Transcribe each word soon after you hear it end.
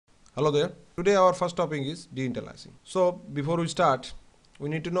Hello there. Today our first topic is deinterlacing. So before we start, we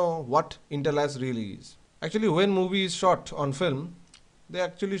need to know what interlace really is. Actually, when movie is shot on film, they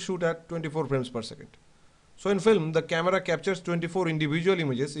actually shoot at 24 frames per second. So in film, the camera captures 24 individual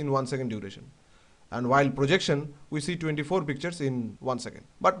images in 1 second duration. And while projection, we see 24 pictures in 1 second.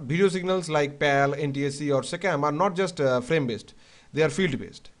 But video signals like PAL, NTSC or SECAM are not just frame based, they are field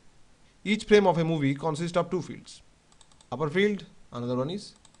based. Each frame of a movie consists of two fields. Upper field, another one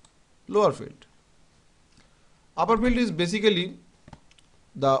is lower field. Upper field is basically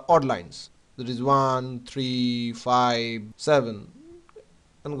the odd lines. That is 1, 3, 5, 7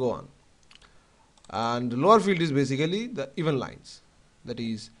 and go on. And lower field is basically the even lines. That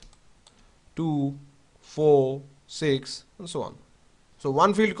is 2, 4, 6 and so on. So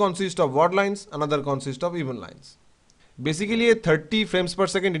one field consists of odd lines, another consists of even lines. Basically a 30 frames per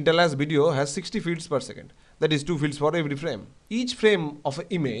second interlace video has 60 fields per second. That is 2 fields for every frame. Each frame of an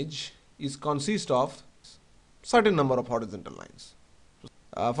image is consist of certain number of horizontal lines.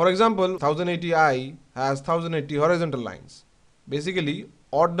 For example, 1080i has 1080 horizontal lines. Basically,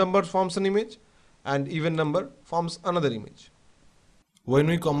 odd number forms an image and even number forms another image. When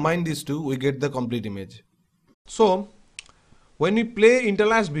we combine these two, we get the complete image. So, when we play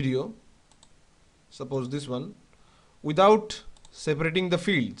interlaced video, suppose this one, without separating the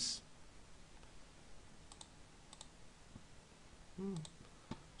fields.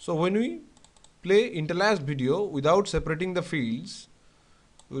 So when we play interlaced video without separating the fields,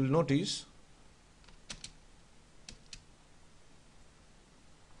 we will notice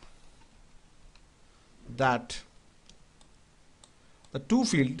that the two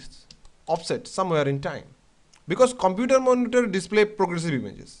fields offset somewhere in time. Because computer monitor display progressive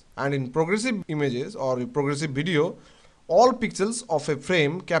images, and in progressive images or progressive video, all pixels of a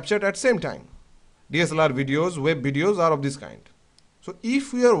frame captured at same time. DSLR videos, web videos are of this kind. So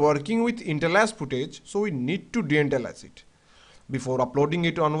if we are working with interlaced footage, so we need to deinterlace it before uploading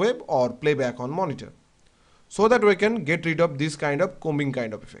it on web or playback on monitor, so that we can get rid of this kind of combing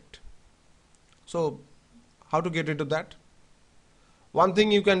kind of effect. So how to get rid of that? One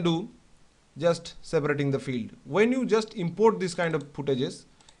thing you can do, just separating the field. When you just import this kind of footages,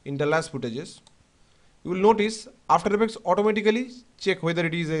 interlaced footages, you will notice After Effects automatically check whether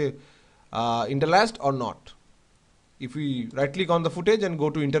it is a interlaced or not. If we right click on the footage and go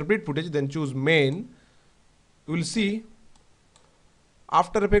to interpret footage, then choose main, you will see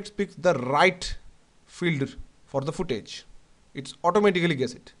After Effects picks the right field for the footage. It's automatically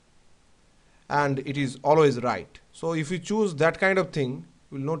guess it, and it is always right. So if you choose that kind of thing,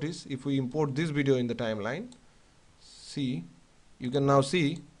 you will notice if we import this video in the timeline, see, you can now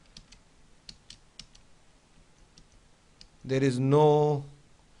see there is no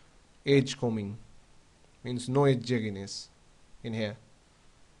edge combing, means no edge jagginess in here.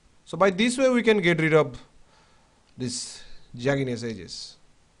 So by this way we can get rid of this jagginess edges.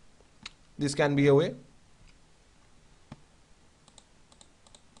 This can be a way.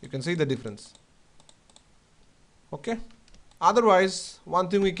 You can see the difference. Okay. Otherwise, one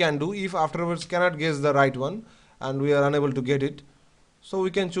thing we can do, if afterwards cannot guess the right one and we are unable to get it, so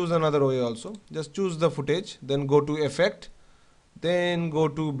we can choose another way also. Just choose the footage, then go to effect, then go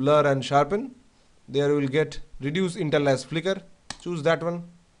to blur and sharpen. There you will get reduce interlace flicker. Choose that one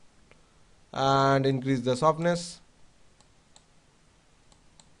and increase the softness.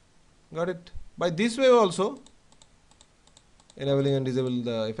 Got it? By this way also, enabling and disable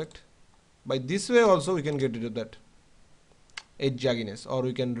the effect. By this way also we can get rid of that edge jagginess, or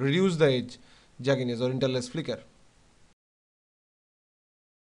we can reduce the edge jagginess or interlace flicker.